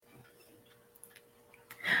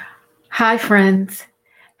Hi, friends.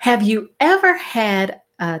 Have you ever had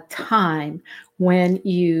a time when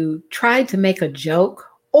you tried to make a joke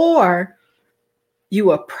or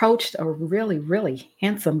you approached a really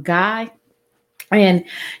handsome guy and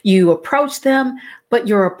you approached them, but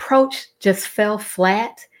your approach just fell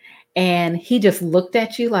flat and he just looked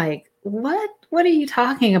at you like, what? What are you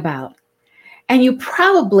talking about? And you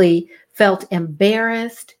probably felt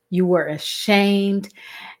embarrassed, you were ashamed,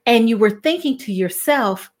 and you were thinking to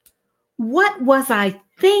yourself, what was I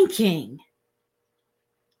thinking?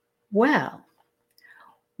 Well,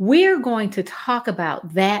 we're going to talk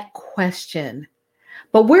about that question,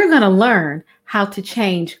 but we're going to learn how to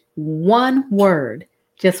change one word,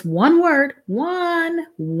 just one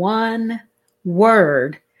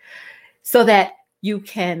word, so that you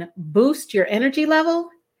can boost your energy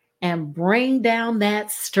level and bring down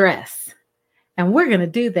that stress. And we're going to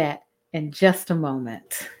do that in just a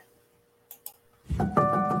moment.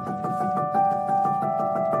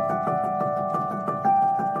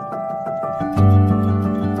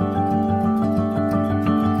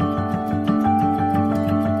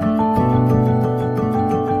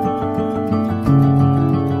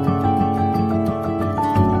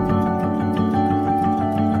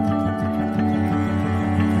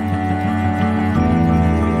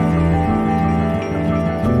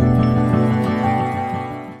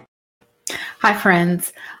 Hi,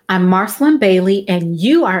 friends. I'm Marcelin Bailey, and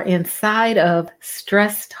you are inside of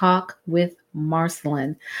Stress Talk with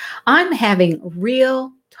Marcelin. I'm having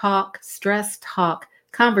real talk, stress talk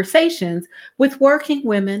conversations with working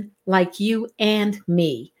women like you and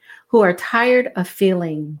me who are tired of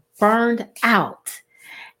feeling burned out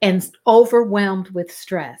and overwhelmed with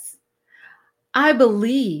stress. I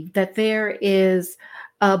believe that there is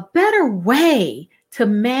a better way to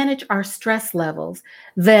manage our stress levels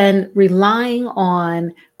than relying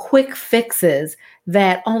on quick fixes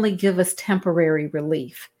that only give us temporary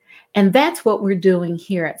relief. And that's what we're doing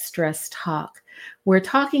here at Stress Talk. We're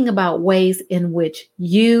talking about ways in which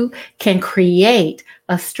you can create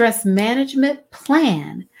a stress management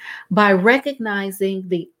plan by recognizing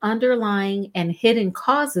the underlying and hidden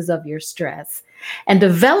causes of your stress and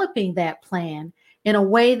developing that plan in a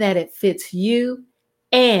way that it fits you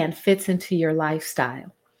and fits into your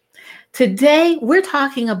lifestyle. Today, we're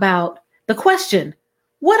talking about the question,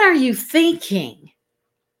 what are you thinking?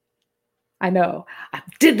 I know I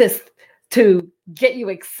did this to get you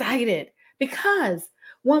excited because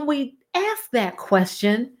when we ask that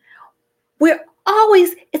question,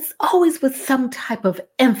 it's always with some type of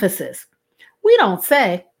emphasis. We don't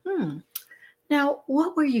say, now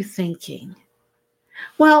what were you thinking?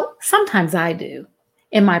 Well, sometimes I do.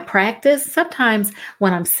 In my practice, sometimes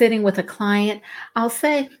when I'm sitting with a client, I'll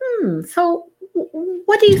say, so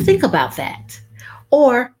what do you think about that?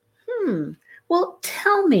 Or, well,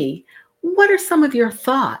 tell me, what are some of your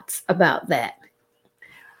thoughts about that?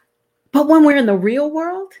 But when we're in the real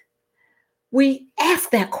world, we ask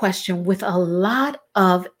that question with a lot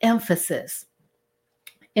of emphasis.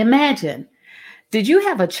 Imagine, did you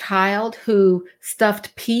have a child who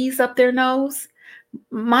stuffed peas up their nose?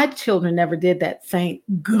 My children never did that. Thank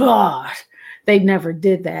God they never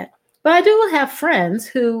did that. But I do have friends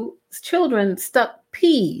whose children stuck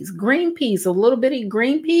peas, green peas, a little bitty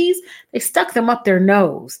green peas. They stuck them up their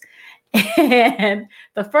nose. And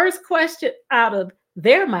the first question out of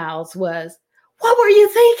their mouths was, what were you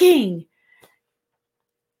thinking?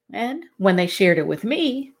 And when they shared it with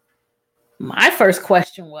me, my first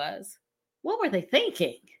question was, what were they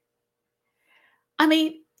thinking? I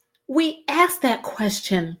mean, we ask that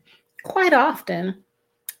question quite often,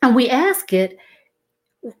 and we ask it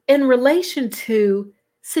in relation to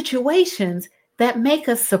situations that make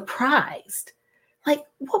us surprised. Like,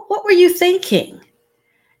 what were you thinking?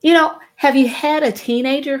 Have you had a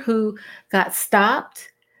teenager who got stopped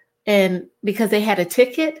and because they had a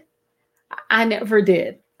ticket? I never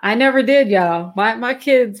did. I never did, y'all. My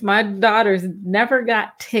kids, my daughters never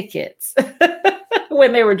got tickets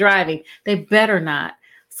when they were driving. They better not.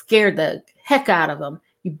 Scared the heck out of them.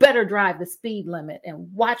 You better drive the speed limit and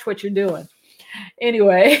watch what you're doing.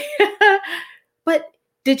 Anyway, but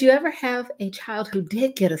did you ever have a child who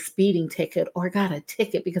did get a speeding ticket or got a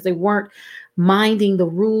ticket because they weren't minding the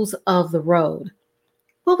rules of the road?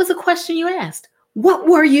 What was the question you asked? What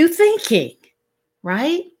were you thinking?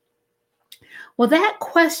 Right? Well, that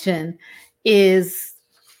question is,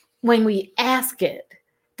 when we ask it,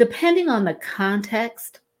 depending on the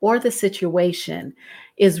context or the situation,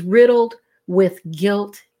 is riddled with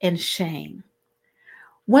guilt and shame.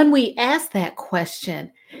 When we ask that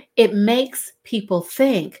question, it makes people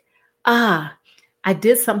think, I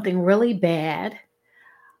did something really bad.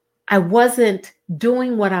 I wasn't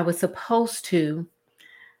doing what I was supposed to.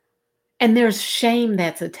 And there's shame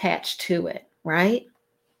that's attached to it, right?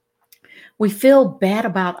 We feel bad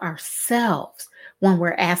about ourselves when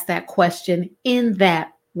we're asked that question in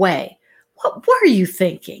that way. What were you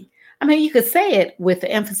thinking? I mean, you could say it with the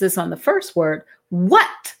emphasis on the first word.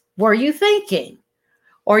 What were you thinking?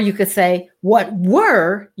 Or you could say, what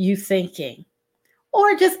were you thinking?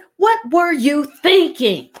 Or just, what were you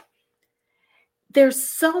thinking? There's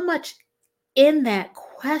so much in that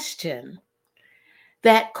question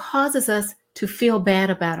that causes us to feel bad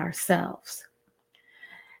about ourselves.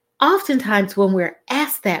 Oftentimes, when we're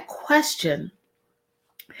asked that question,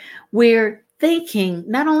 we're thinking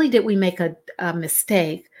not only did we make a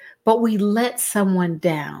mistake, but we let someone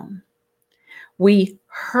down. We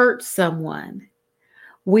hurt someone.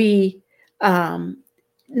 We not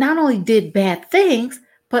only did bad things,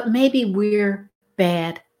 but maybe we're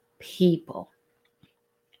bad people.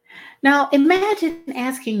 Now, imagine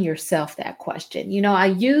asking yourself that question. I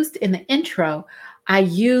used in the intro, I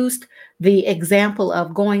used the example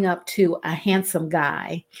of going up to a handsome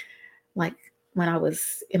guy, like when I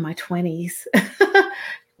was in my 20s,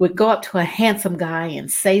 would go up to a handsome guy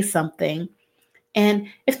and say something. And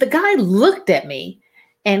if the guy looked at me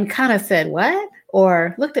and kind of said, what?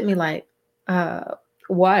 Or looked at me like,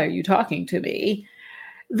 why are you talking to me?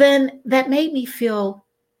 Then that made me feel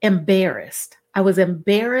embarrassed. I was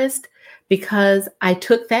embarrassed because I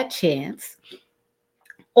took that chance,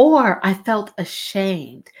 or I felt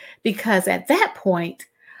ashamed because at that point,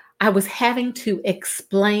 I was having to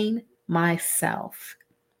explain myself.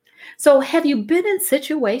 So, have you been in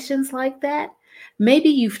situations like that? Maybe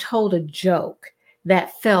you've told a joke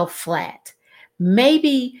that fell flat.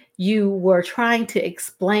 Maybe you were trying to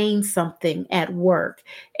explain something at work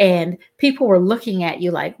and people were looking at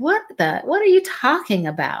you like, what are you talking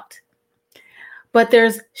about? But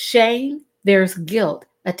there's shame, there's guilt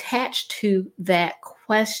attached to that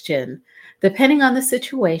question, depending on the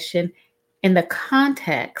situation and the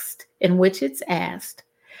context in which it's asked,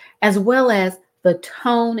 as well as the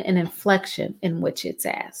tone and inflection in which it's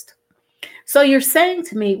asked. So you're saying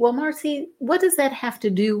to me, well, Marcy, what does that have to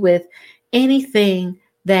do with anything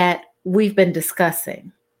that we've been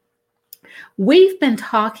discussing? We've been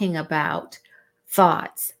talking about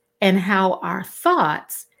thoughts and how our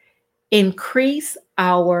thoughts increase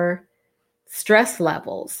our stress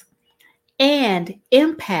levels and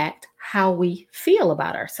impact how we feel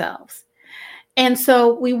about ourselves. And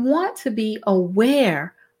so we want to be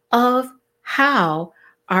aware of how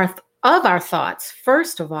our thoughts,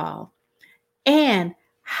 first of all, and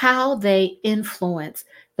how they influence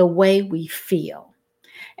the way we feel.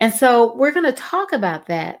 And so we're going to talk about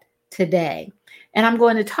that today. And I'm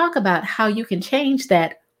going to talk about how you can change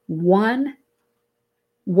that one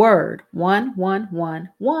word, that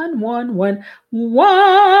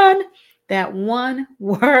one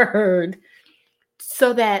word,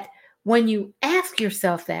 so that when you ask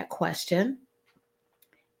yourself that question,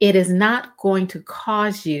 it is not going to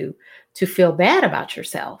cause you to feel bad about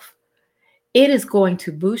yourself. It is going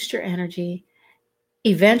to boost your energy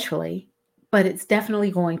eventually, but it's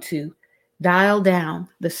definitely going to dial down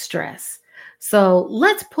the stress. So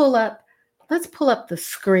let's pull up the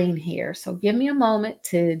screen here. So give me a moment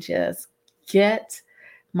to just get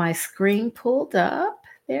my screen pulled up.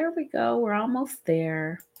 There we go. We're almost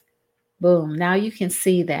there. Boom. Now you can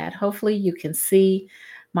see that. Hopefully you can see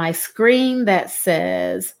my screen that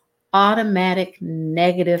says automatic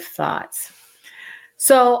negative thoughts.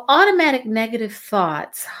 So automatic negative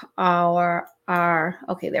thoughts are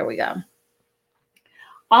okay, there we go.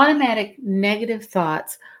 Automatic negative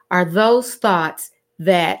thoughts are those thoughts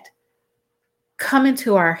that come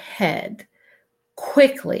into our head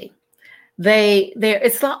quickly.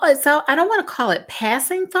 It's I don't want to call it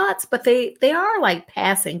passing thoughts, but they are like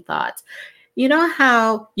passing thoughts. You know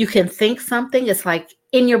how you can think something, it's like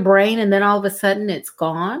in your brain and then all of a sudden it's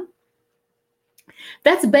gone?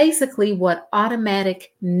 That's basically what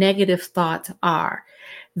automatic negative thoughts are.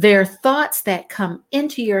 They're thoughts that come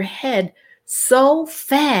into your head so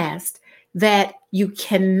fast that you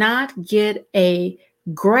cannot get a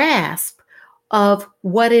grasp of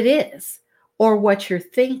what it is or what you're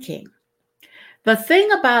thinking. The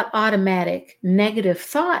thing about automatic negative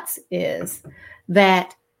thoughts is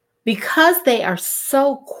that because they are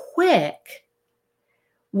so quick,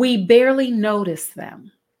 we barely notice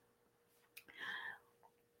them.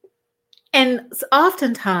 And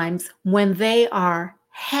oftentimes, when they are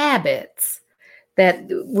habits that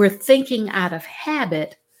we're thinking out of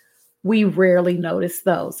habit, we rarely notice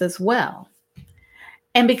those as well.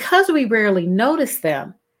 And because we rarely notice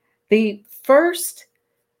them, the first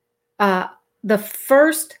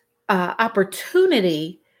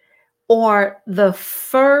opportunity or the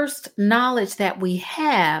first knowledge that we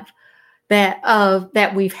have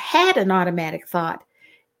that we've had an automatic thought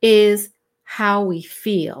is how we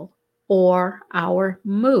feel or our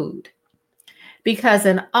mood. Because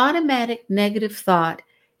an automatic negative thought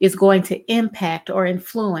is going to impact or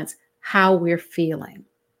influence how we're feeling.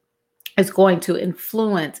 It's going to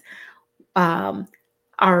influence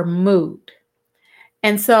our mood.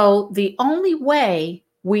 And so the only way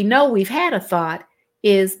we know we've had a thought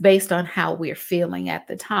is based on how we're feeling at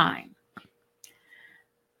the time.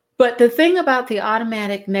 But the thing about the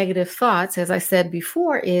automatic negative thoughts, as I said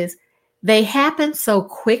before, is they happen so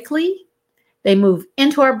quickly. They move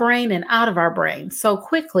into our brain and out of our brain so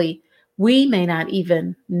quickly, we may not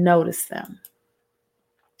even notice them.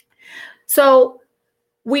 So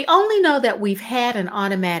we only know that we've had an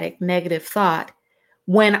automatic negative thought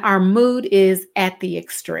when our mood is at the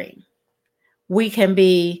extreme. We can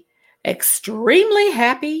be extremely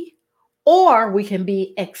happy, or we can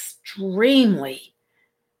be extremely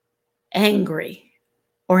angry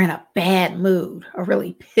or in a bad mood, a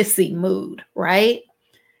really pissy mood, right?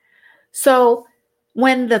 So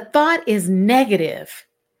when the thought is negative,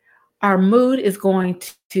 our mood is going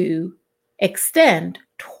to extend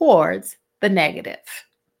towards the negative.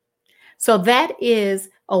 So that is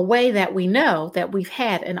a way that we know that we've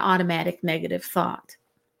had an automatic negative thought.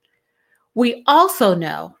 We also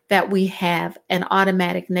know that we have an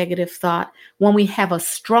automatic negative thought when we have a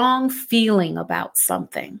strong feeling about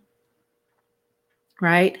something,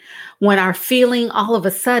 right? When our feeling all of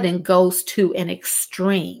a sudden goes to an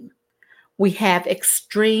extreme. We have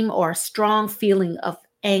extreme or a strong feeling of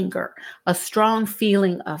anger, a strong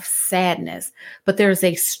feeling of sadness, but there's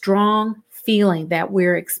a strong feeling that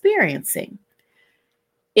we're experiencing.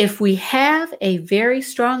 If we have a very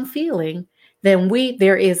strong feeling, then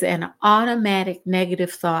there is an automatic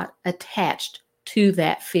negative thought attached to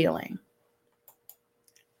that feeling.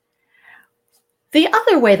 The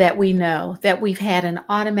other way that we know that we've had an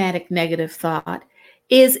automatic negative thought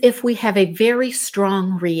is if we have a very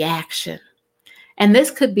strong reaction. And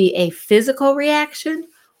this could be a physical reaction,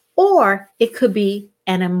 or it could be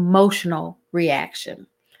an emotional reaction.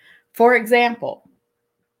 For example,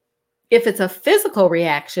 if it's a physical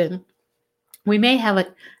reaction, we may have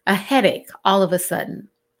a headache all of a sudden,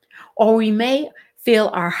 or we may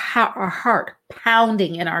feel our heart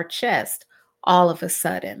pounding in our chest all of a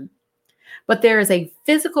sudden. But there is a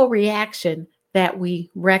physical reaction that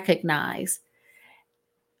we recognize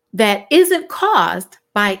that isn't caused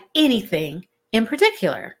by anything in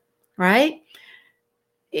particular, right?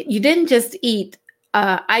 You didn't just eat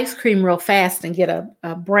ice cream real fast and get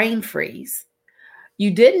a brain freeze.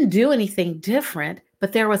 You didn't do anything different,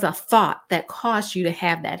 but there was a thought that caused you to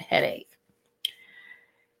have that headache.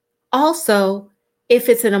 Also, if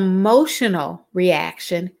it's an emotional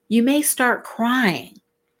reaction, you may start crying,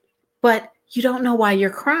 but you don't know why you're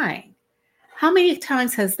crying. How many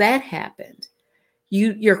times has that happened?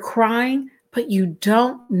 You're crying, but you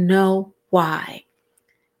don't know why.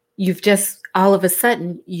 You've just, all of a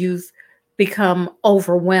sudden, you've become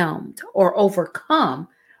overwhelmed or overcome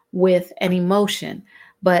with an emotion,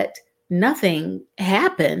 but nothing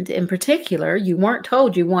happened in particular. You weren't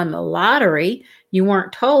told you won the lottery. You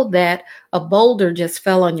weren't told that a boulder just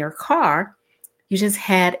fell on your car. You just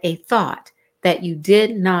had a thought that you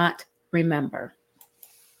did not remember.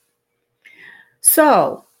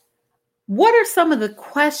 So, what are some of the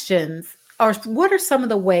questions, or what are some of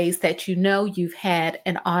the ways that you know you've had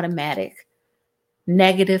an automatic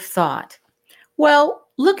negative thought? Well,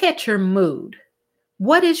 look at your mood.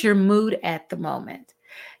 What is your mood at the moment?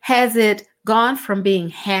 Has it gone from being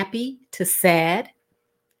happy to sad?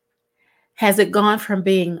 Has it gone from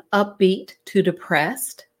being upbeat to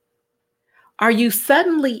depressed? Are you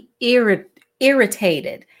suddenly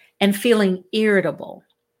irritated and feeling irritable?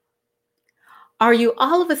 Are you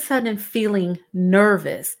all of a sudden feeling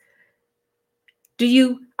nervous?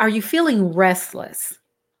 Are you feeling restless?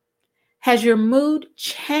 Has your mood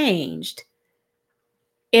changed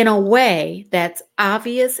in a way that's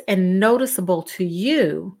obvious and noticeable to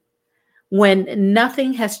you when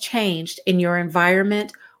nothing has changed in your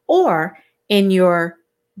environment or in your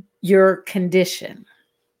condition?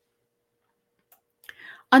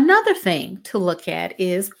 Another thing to look at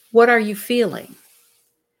is, what are you feeling?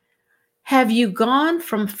 Have you gone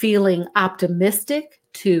from feeling optimistic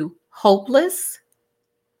to hopeless?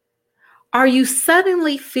 Are you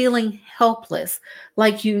suddenly feeling helpless,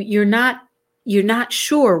 like you're not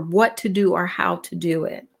sure what to do or how to do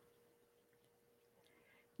it?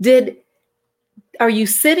 Are you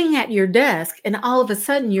sitting at your desk and all of a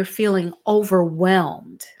sudden you're feeling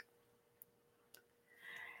overwhelmed?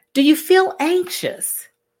 Do you feel anxious?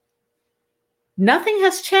 Nothing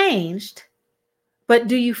has changed, but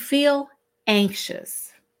do you feel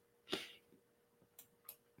anxious?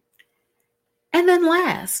 And then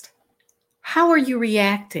last, how are you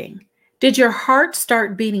reacting? Did your heart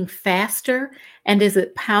start beating faster and is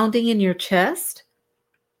it pounding in your chest?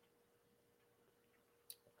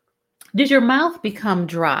 Did your mouth become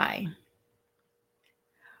dry?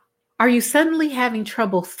 Are you suddenly having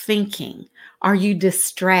trouble thinking? Are you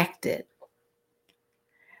distracted?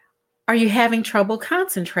 Are you having trouble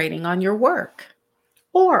concentrating on your work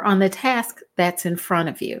or on the task that's in front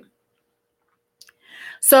of you?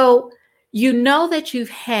 So you know that you've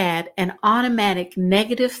had an automatic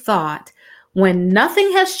negative thought when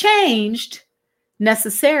nothing has changed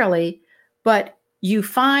necessarily, but you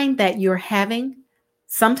find that you're having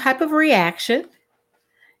some type of reaction.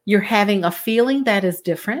 You're having a feeling that is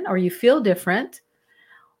different, or you feel different,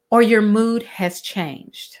 or your mood has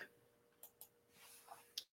changed.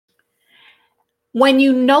 When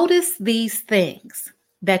you notice these things,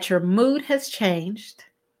 that your mood has changed,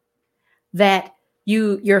 that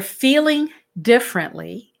you're feeling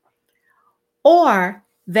differently, or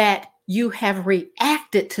that you have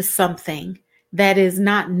reacted to something that is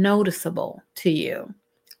not noticeable to you,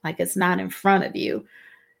 like it's not in front of you.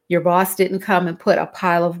 Your boss didn't come and put a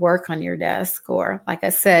pile of work on your desk, or like I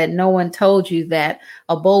said, no one told you that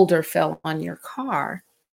a boulder fell on your car.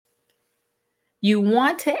 You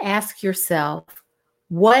want to ask yourself,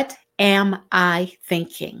 what am I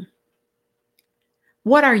thinking?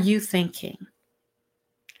 What are you thinking?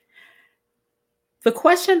 The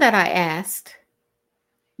question that I asked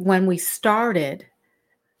when we started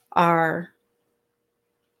our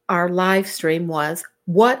live stream was,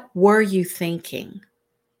 what were you thinking?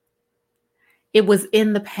 It was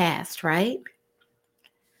in the past, right?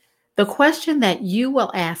 The question that you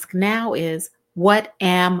will ask now is, what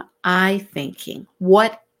am I thinking?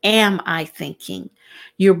 What am I thinking?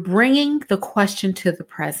 You're bringing the question to the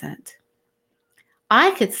present.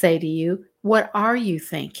 I could say to you, what are you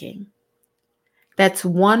thinking? That's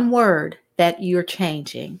one word that you're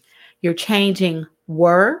changing. You're changing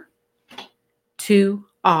were to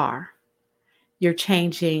are. You're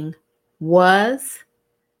changing was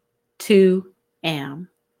to am.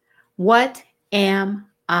 What am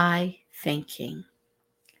I thinking?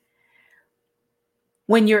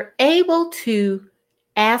 When you're able to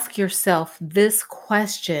ask yourself this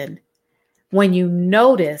question, when you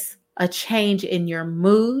notice a change in your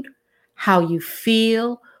mood, how you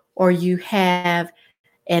feel, or you have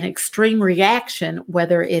an extreme reaction,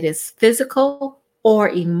 whether it is physical or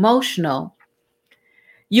emotional,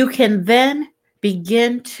 you can then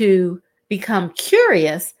begin to become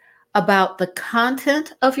curious about the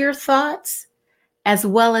content of your thoughts as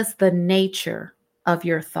well as the nature of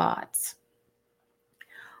your thoughts.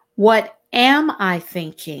 What am I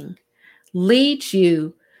thinking leads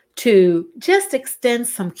you to just extend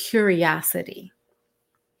some curiosity.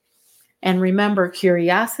 And remember,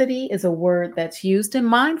 curiosity is a word that's used in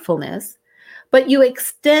mindfulness, but you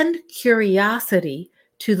extend curiosity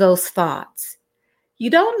to those thoughts. You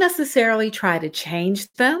don't necessarily try to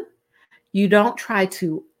change them. You don't try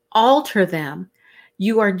to alter them.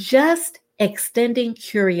 You are just extending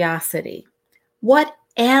curiosity. What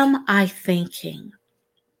am I thinking?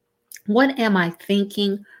 What am I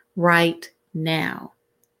thinking right now?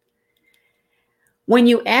 When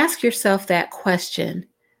you ask yourself that question,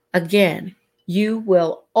 again, you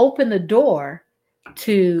will open the door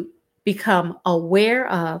to become aware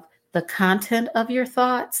of the content of your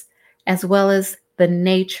thoughts as well as the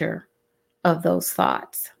nature of those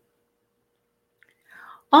thoughts.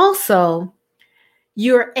 Also,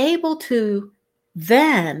 you're able to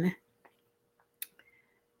then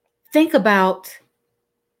think about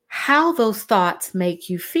how those thoughts make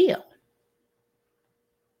you feel.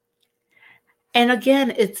 And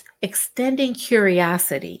again, it's extending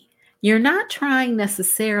curiosity. You're not trying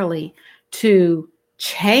necessarily to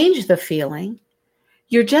change the feeling.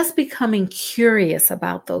 You're just becoming curious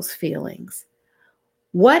about those feelings.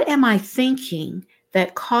 What am I thinking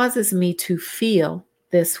that causes me to feel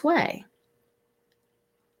this way?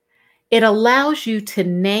 It allows you to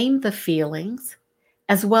name the feelings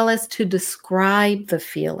as well as to describe the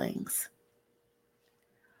feelings.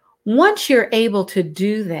 Once you're able to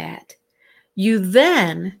do that, you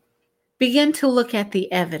then begin to look at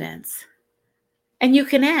the evidence. And you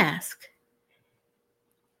can ask,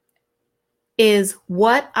 is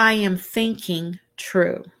what I am thinking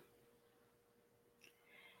true?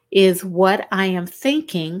 Is what I am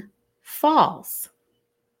thinking false?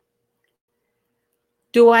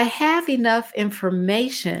 Do I have enough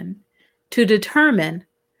information to determine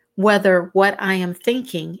whether what I am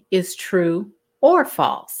thinking is true or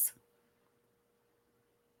false.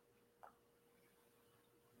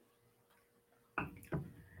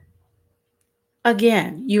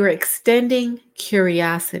 Again, you're extending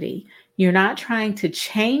curiosity. You're not trying to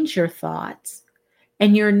change your thoughts,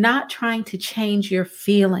 and you're not trying to change your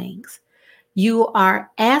feelings. You are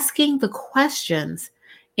asking the questions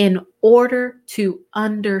in order to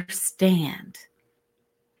understand.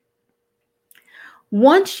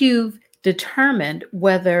 Once you've determined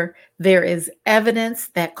whether there is evidence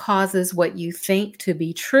that causes what you think to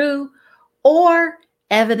be true or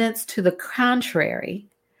evidence to the contrary,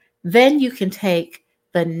 then you can take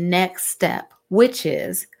the next step, which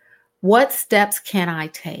is, what steps can I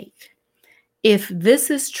take? If this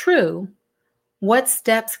is true, what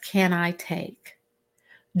steps can I take?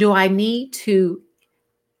 Do I need to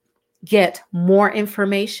get more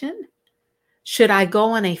information? Should I go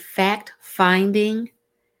on a fact-finding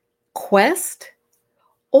quest?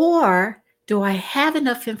 Or do I have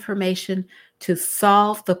enough information to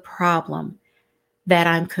solve the problem that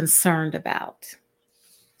I'm concerned about?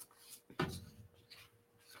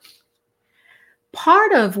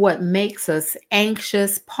 Part of what makes us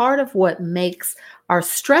anxious, part of what makes our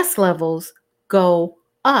stress levels go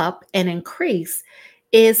up and increase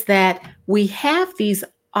is that we have these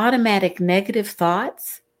automatic negative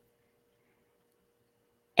thoughts,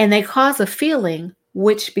 and they cause a feeling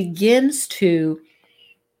which begins to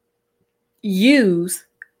use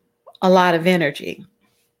a lot of energy.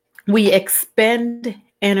 We expend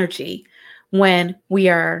energy when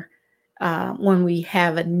we're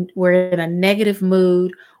in a negative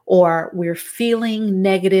mood or we're feeling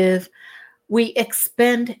negative. We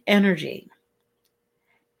expend energy.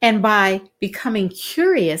 And by becoming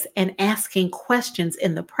curious and asking questions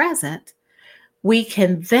in the present, we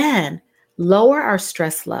can then lower our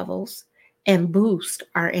stress levels and boost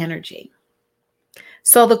our energy.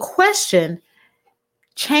 So the question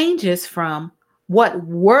changes from what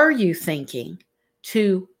were you thinking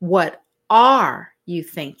to what are you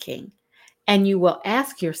thinking? And you will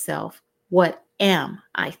ask yourself, what am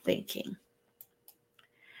I thinking?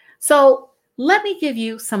 So let me give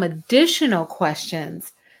you some additional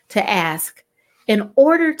questions to ask in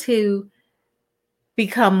order to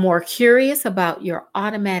become more curious about your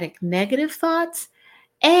automatic negative thoughts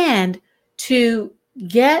and to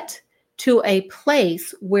get to a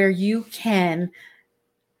place where you can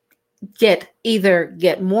get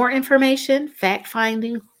more information, fact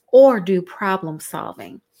finding, or do problem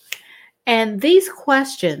solving. And these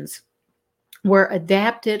questions were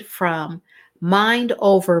adapted from Mind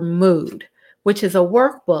Over Mood, which is a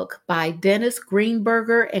workbook by Dennis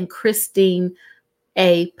Greenberger and Christine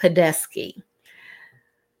A. Podesky.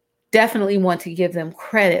 Definitely want to give them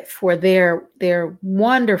credit for their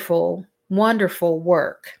wonderful, wonderful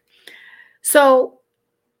work. So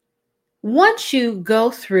once you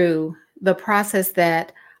go through the process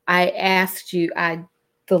that I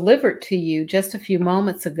delivered to you just a few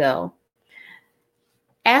moments ago,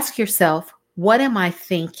 ask yourself, what am I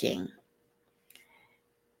thinking?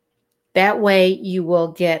 That way you will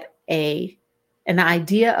get an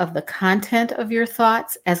idea of the content of your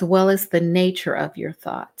thoughts as well as the nature of your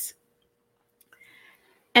thoughts.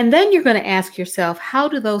 And then you're going to ask yourself, how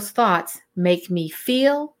do those thoughts make me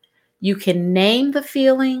feel? You can name the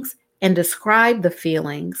feelings and describe the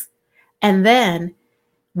feelings. And then,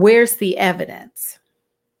 where's the evidence?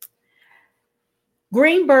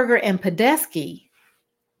 Greenberger and Podesky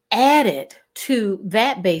added to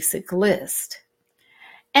that basic list.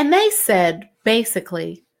 And they said,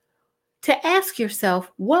 basically, to ask yourself,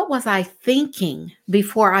 what was I thinking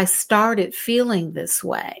before I started feeling this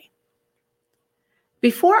way?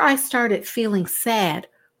 Before I started feeling sad,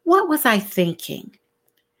 what was I thinking?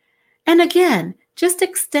 And again, just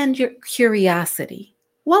extend your curiosity.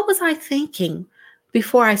 What was I thinking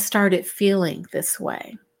before I started feeling this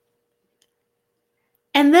way?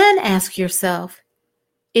 And then ask yourself,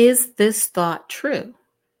 is this thought true?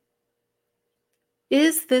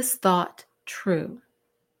 Is this thought true?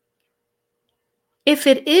 If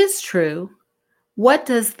it is true, what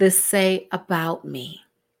does this say about me?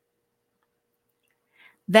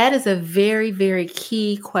 That is a very, very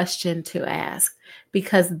key question to ask,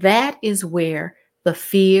 because that is where the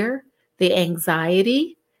fear, the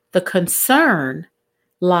anxiety, the concern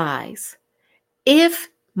lies. If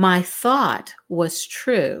my thought was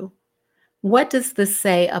true, what does this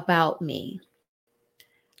say about me?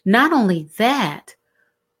 Not only that,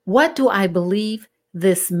 what do I believe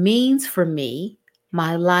this means for me,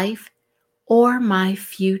 my life, or my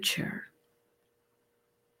future?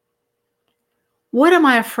 What am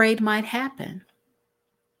I afraid might happen?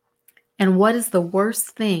 And what is the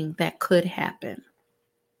worst thing that could happen?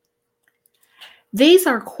 These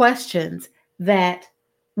are questions that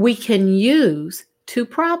we can use to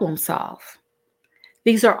problem solve.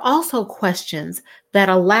 These are also questions that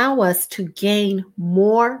allow us to gain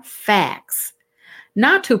more facts,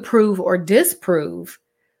 not to prove or disprove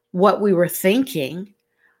what we were thinking,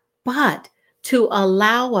 but to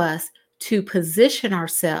allow us to position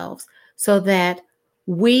ourselves so that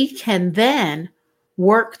we can then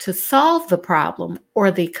work to solve the problem or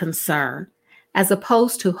the concern, as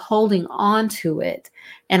opposed to holding on to it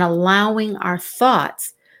and allowing our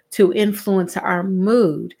thoughts to influence our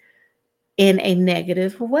mood in a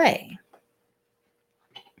negative way.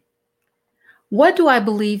 What do I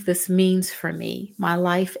believe this means for me, my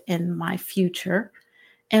life, and my future?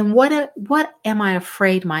 And what am I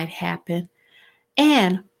afraid might happen?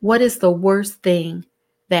 And what is the worst thing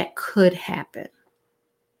that could happen?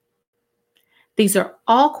 These are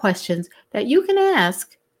all questions that you can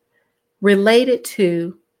ask related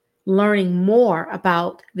to learning more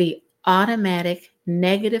about the automatic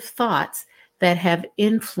negative thoughts that have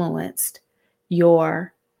influenced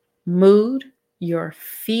your mood, your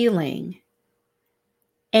feeling,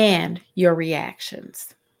 and your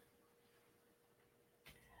reactions.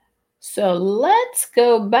 So let's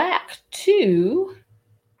go back to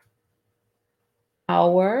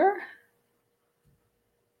our,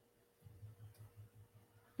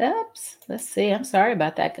 let's see. I'm sorry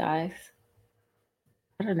about that, guys.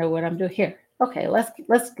 I don't know what I'm doing here. Okay, let's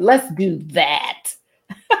do that.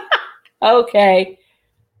 Okay.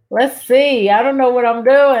 Let's see. I don't know what I'm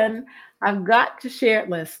doing. I've got to share it.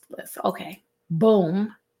 Let's okay.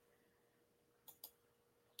 Boom.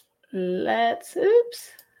 Oops.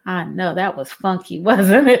 I know that was funky,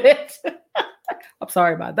 wasn't it? I'm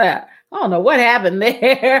sorry about that. I don't know what happened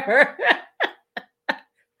there.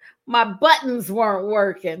 My buttons weren't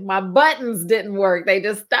working. My buttons didn't work. They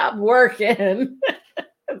just stopped working.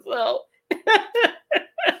 So,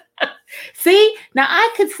 see, now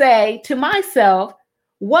I could say to myself,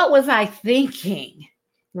 what was I thinking?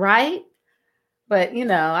 Right? But,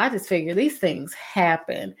 I just figure these things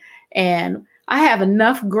happen. And I have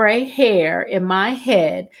enough gray hair in my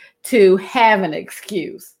head to have an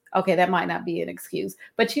excuse. Okay, that might not be an excuse.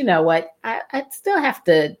 But you know what? I still have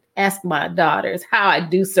to ask my daughters how I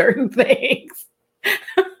do certain things.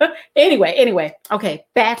 Anyway. Okay,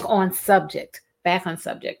 back on subject.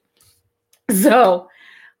 So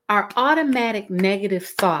our automatic negative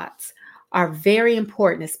thoughts are very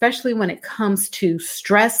important, especially when it comes to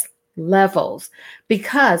stress levels,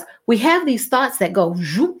 because we have these thoughts that go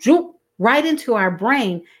zoop, zoop, right into our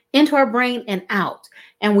brain and out,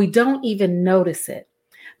 and we don't even notice it.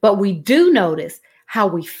 But we do notice how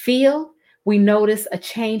we feel. We notice a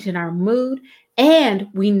change in our mood, and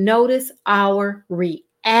we notice our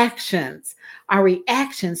reactions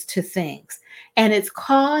to things. And it's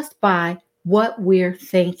caused by what we're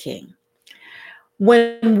thinking.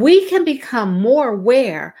 When we can become more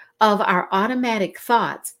aware of our automatic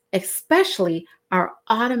thoughts, especially our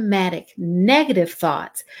automatic negative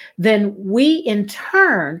thoughts, then we in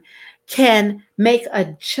turn can make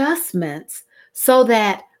adjustments so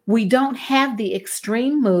that we don't have the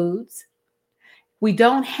extreme moods, we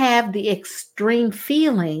don't have the extreme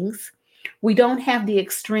feelings, we don't have the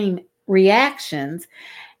extreme reactions,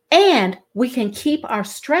 and we can keep our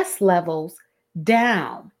stress levels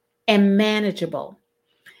down and manageable.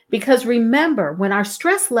 Because remember, when our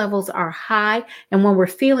stress levels are high and when we're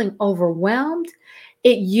feeling overwhelmed,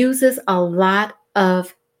 it uses a lot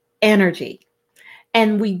of energy.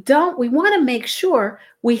 And we want to make sure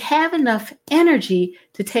we have enough energy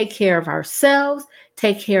to take care of ourselves,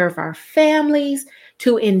 take care of our families,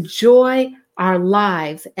 to enjoy our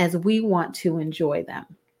lives as we want to enjoy them.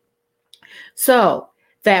 So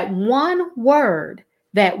that one word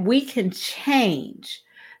that we can change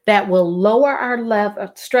that will lower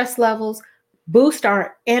our stress levels, boost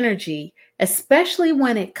our energy, especially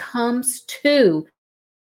when it comes to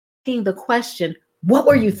asking the question, what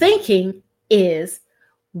were you thinking? Is,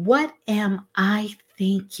 what am I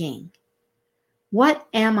thinking? What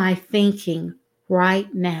am I thinking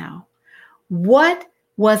right now? What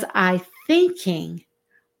was I thinking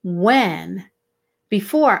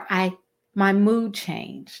before my mood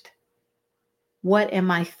changed? What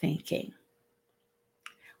am I thinking?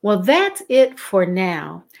 Well, that's it for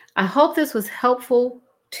now. I hope this was helpful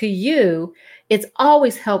to you. It's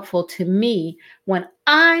always helpful to me when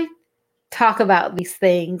I talk about these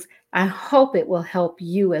things. I hope it will help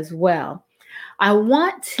you as well. I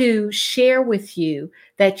want to share with you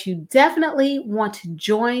that you definitely want to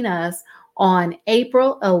join us on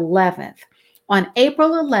April 11th On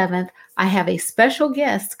April 11th, I have a special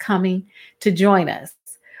guest coming to join us.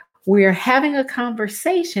 We're having a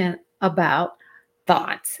conversation about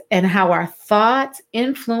thoughts and how our thoughts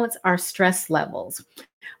influence our stress levels.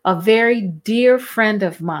 A very dear friend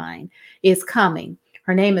of mine is coming.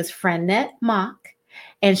 Her name is Franette Mock,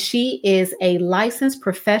 and she is a licensed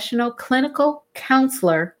professional clinical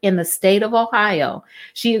counselor in the state of Ohio.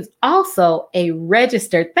 She is also a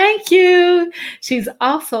registered, thank you. She's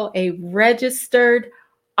also a registered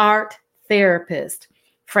art therapist.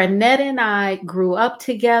 Franette and I grew up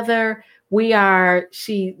together.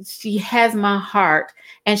 She has my heart,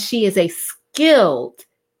 and she is a skilled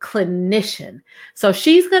clinician. So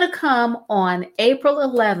she's going to come on April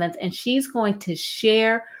 11th, and she's going to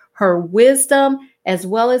share her wisdom as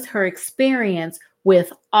well as her experience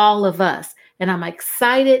with all of us. And I'm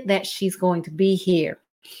excited that she's going to be here.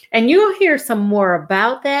 And you'll hear some more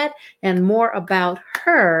about that and more about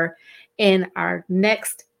her in our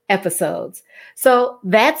next episodes. So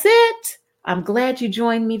that's it. I'm glad you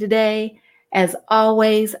joined me today. As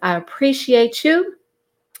always, I appreciate you,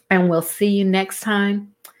 and we'll see you next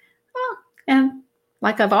time. Oh, and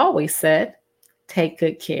like I've always said, take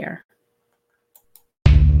good care.